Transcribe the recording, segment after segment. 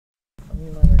me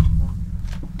let her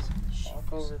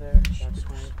walk over there. That's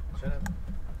fine. Shut up.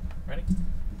 Ready?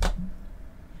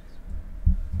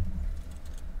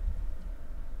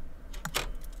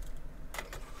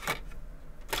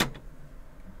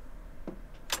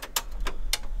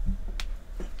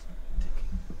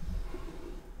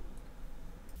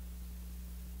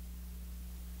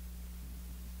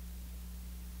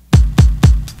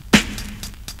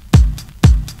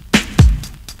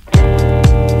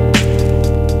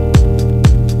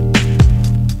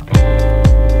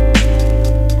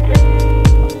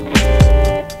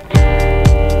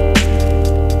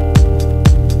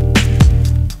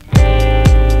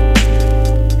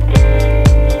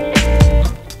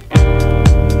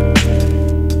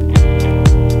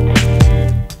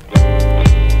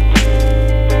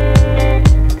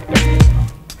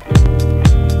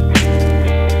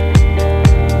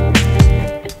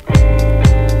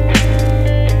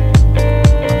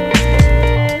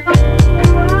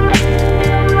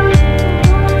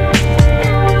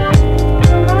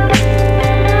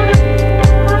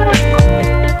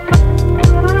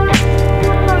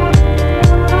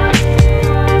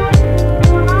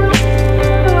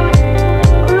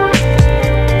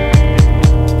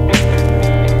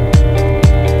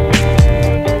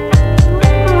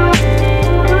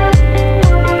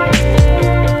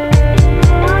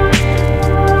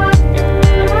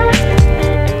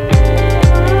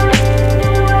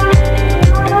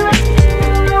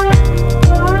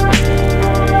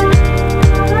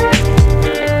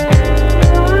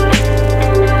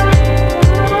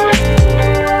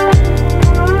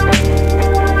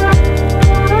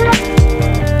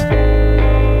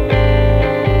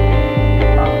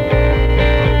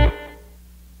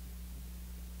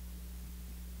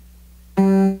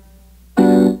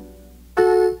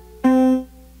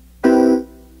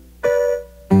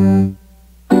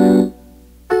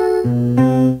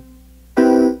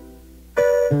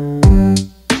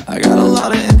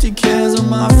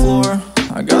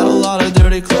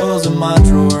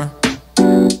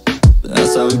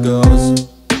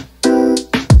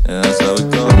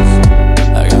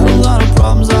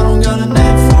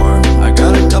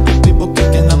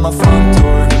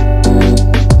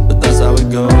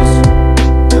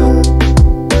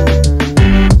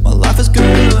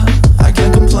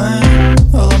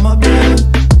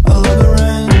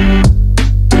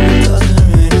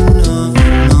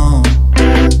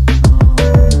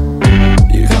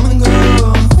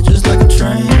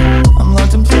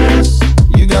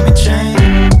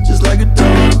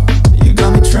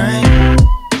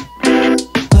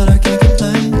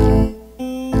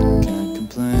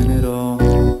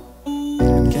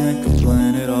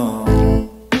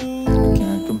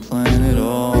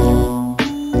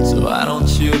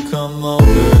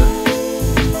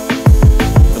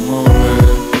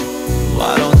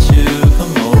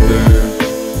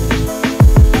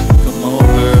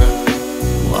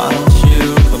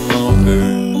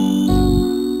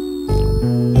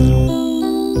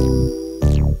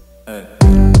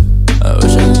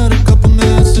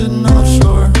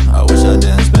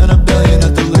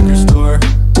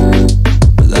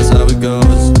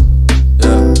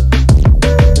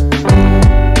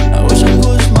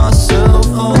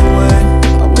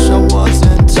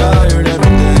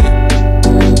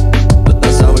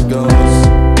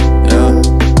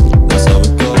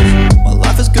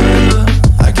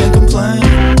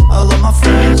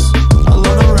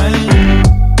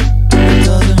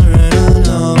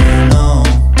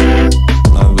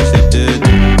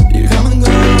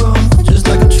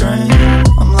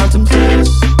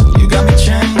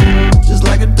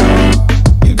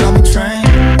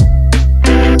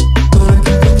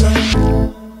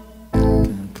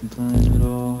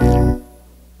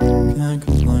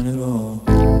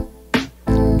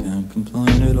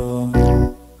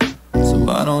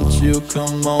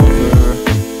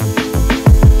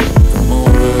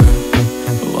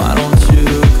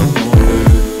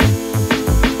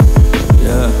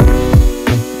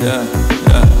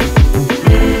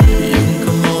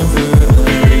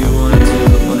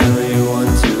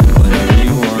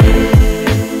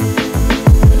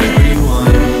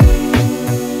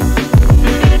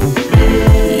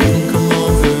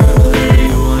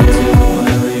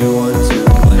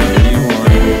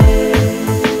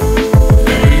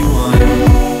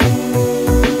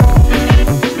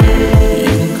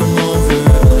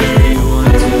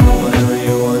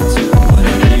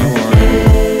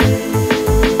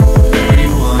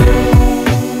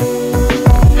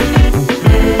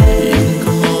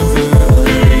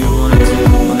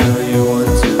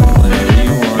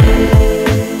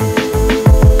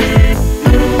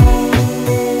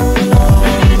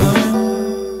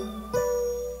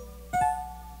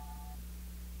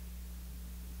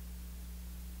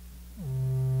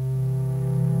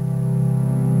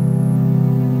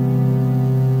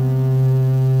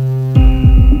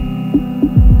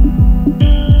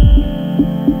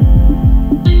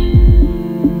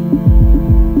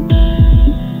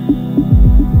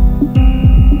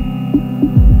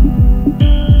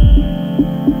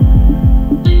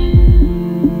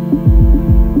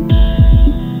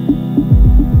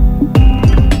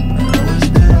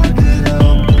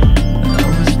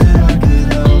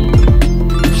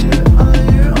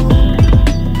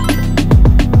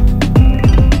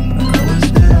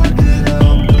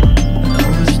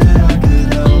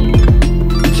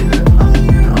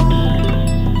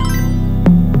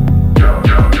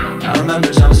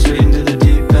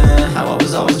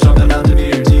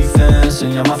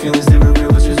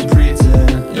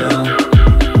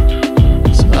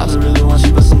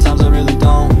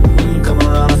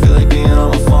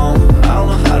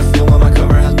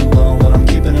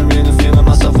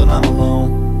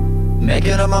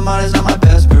 mind is not my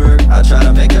best perk. I try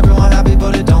to make everyone happy,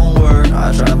 but it don't work.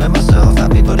 I try to make myself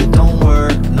happy, but it don't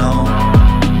work, no.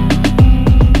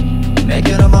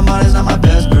 Making up my mind is not my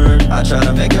best perk. I try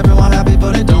to make everyone happy,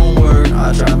 but it don't work.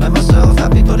 I try to make myself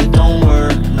happy, but it don't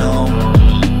work, no.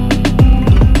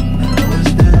 And I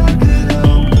wish that I could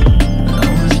help. And I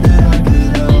wish that I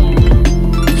could help.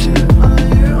 You on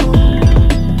your own.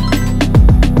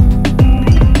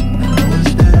 And I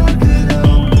wish that I could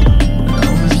help. And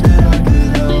I wish that I could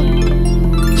help.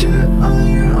 You on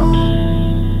your own.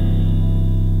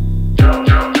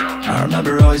 I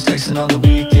remember always texting on the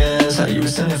weekends, how you were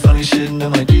sending funny shit into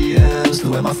my DMs. The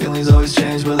way my feelings always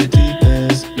change, really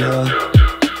deepens, yeah.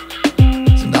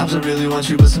 Sometimes I really want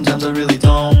you, but sometimes I really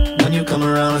don't. When you come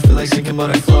around, I feel like sinking, but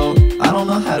I float. I don't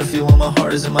know how to feel when my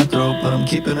heart is in my throat, but I'm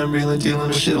keeping it real and dealing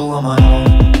with shit all on my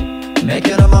own.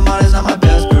 Making up my mind is not my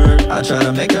best perk. I try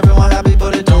to make everyone happy,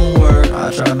 but it don't work.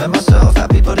 I try to make myself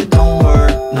happy, but it don't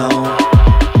work, no.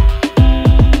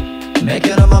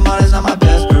 Making up my mind is not my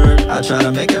best perk. I try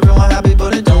to make everyone happy,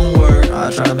 but it don't work.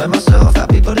 I try to make myself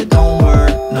happy, but it don't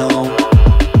work, no.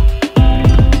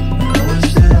 And I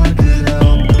wish that I could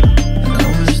help. And I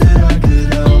wish that I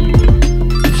could help.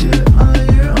 But you're on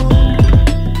your own.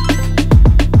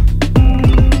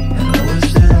 And I wish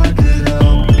that I could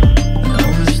help. And I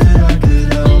wish that I could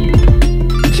help.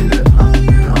 But you're on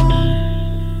your own.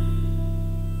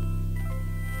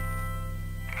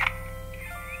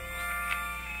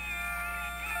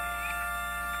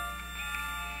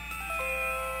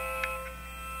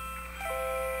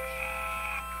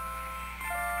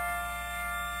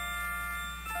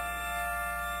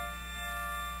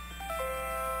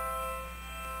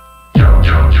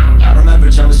 I remember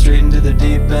jumping straight into the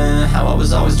deep end, how I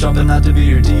was always jumping out to be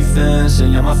your defense.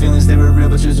 And yeah, my feelings, they were real,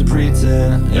 but you're to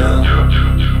pretend, yeah.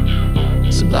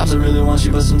 Sometimes I really want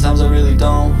you, but sometimes I really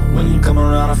don't. When you come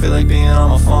around, I feel like being on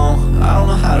my phone. I don't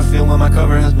know how to feel when my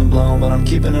cover has been blown, but I'm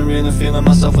keeping it real and feeling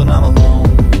myself when I'm alone.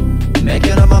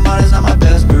 Making up my mind is not my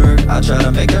best perk. I try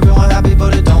to make everyone happy,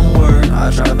 but it don't work.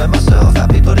 I try to make myself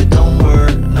happy, but it don't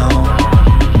work, no.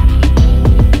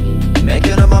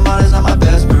 Making up my mind is not my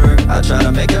best perk. I try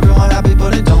to make everyone happy,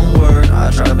 but it don't work.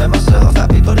 I try to make myself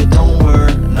happy, but it don't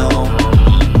work, no.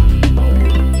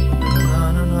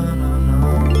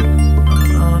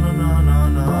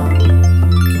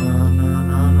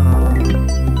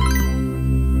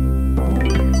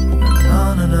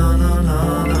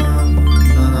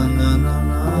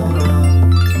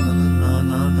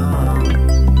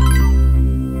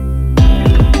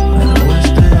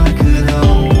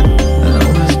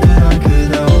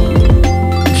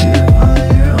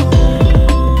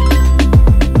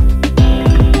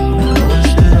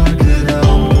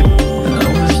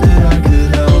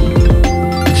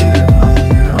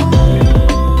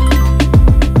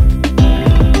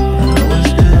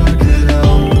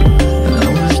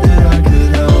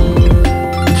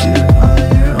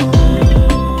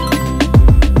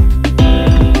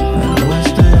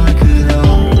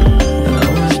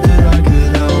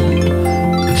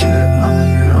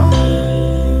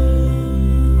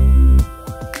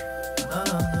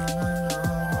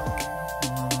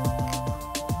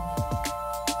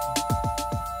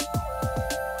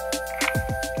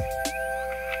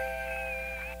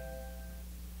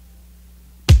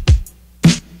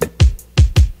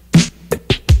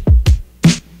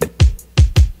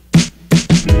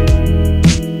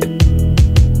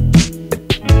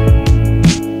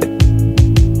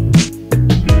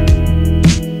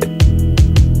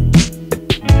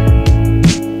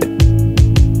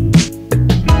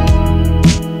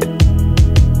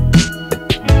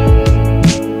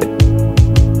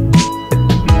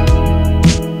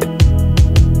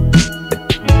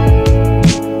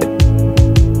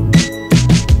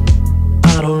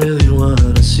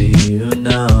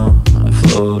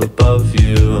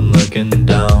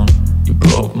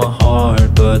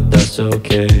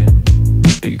 Okay,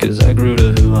 because I grew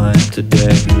to who I am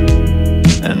today.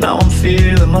 And now I'm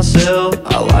feeling myself.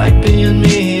 I like being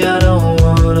me, I don't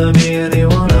wanna be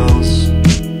anyone else.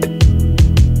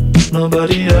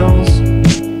 Nobody else.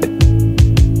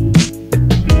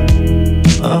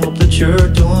 I hope that you're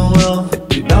doing well.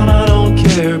 Deep down I don't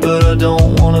care, but I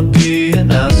don't wanna be an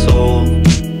asshole.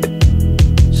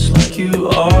 Just like you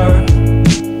are.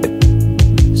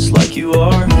 Just like you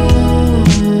are.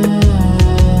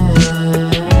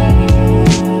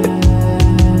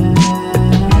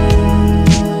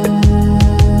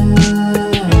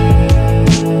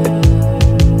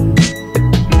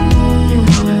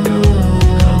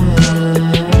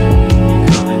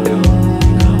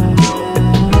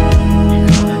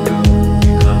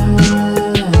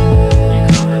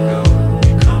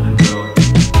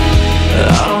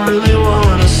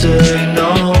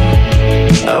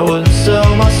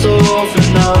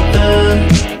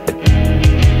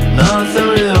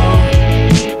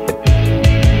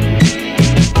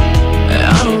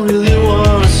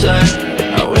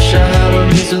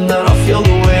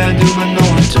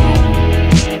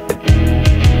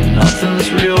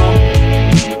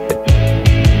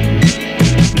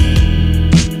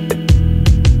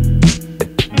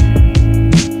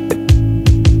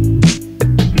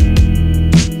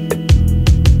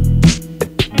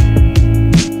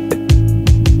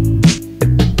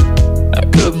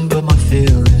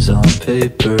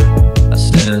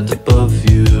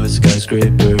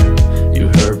 skyscraper. You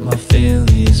hurt my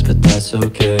feelings, but that's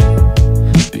okay,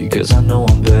 because I know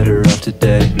I'm better off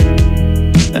today.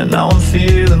 And now I'm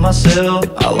feeling myself.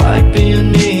 I like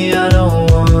being me, I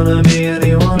don't wanna be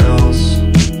anyone else.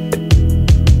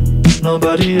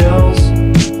 Nobody else.